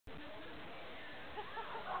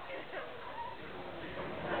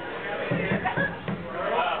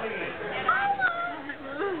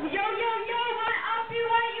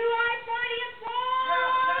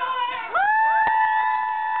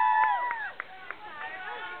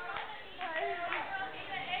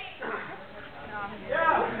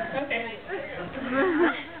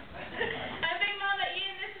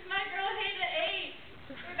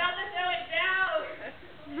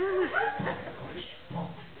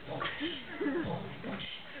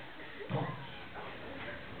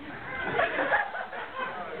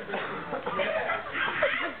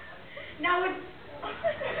Now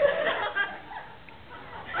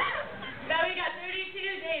we got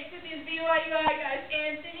 32 dates with these BYU-I guys.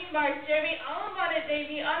 Anthony, Mark, Jeremy, all of them want to date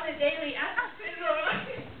me on the daily at the Sizzle.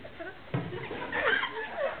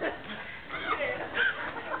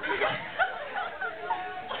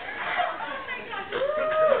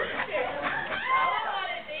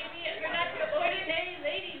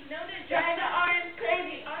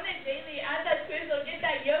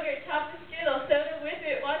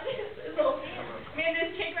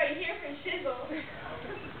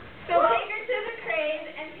 So take her to the crane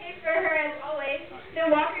and pay for her as always. Then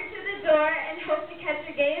walk her to the door and hope to catch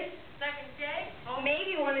her gaze. Second day? Oh,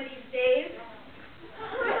 maybe one of these days. So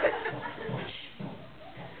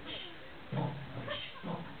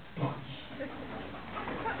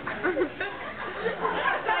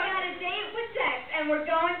I got a date with Dex and we're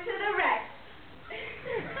going to the wreck.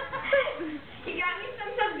 He got me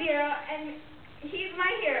some Sub-Zero and he's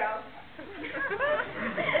my hero.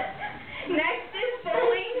 Next is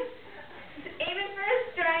bowling, aiming for a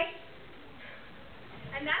strike,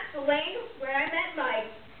 and that's the lane where I met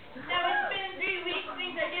Mike. Now it's been 3 weeks,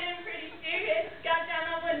 things are getting pretty serious. Got down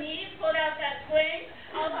on one knee, pulled out that swing,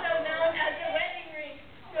 also known as the wedding ring.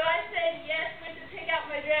 So I said yes, went to pick out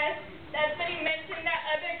my dress. That's when he mentioned that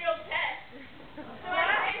other girl, Tess. So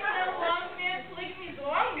I ain't no long man, polygamy's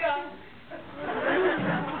long gone.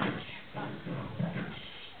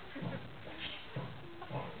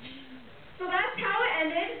 So that's how it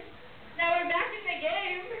ended. Now we're back in the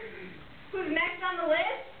game. Who's next on the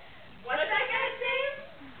list? What's that guy's name?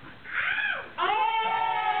 Oh!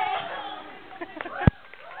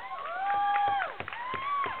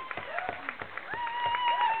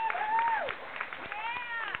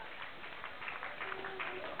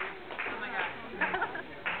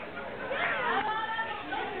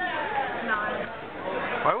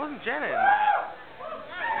 Why wasn't Janet?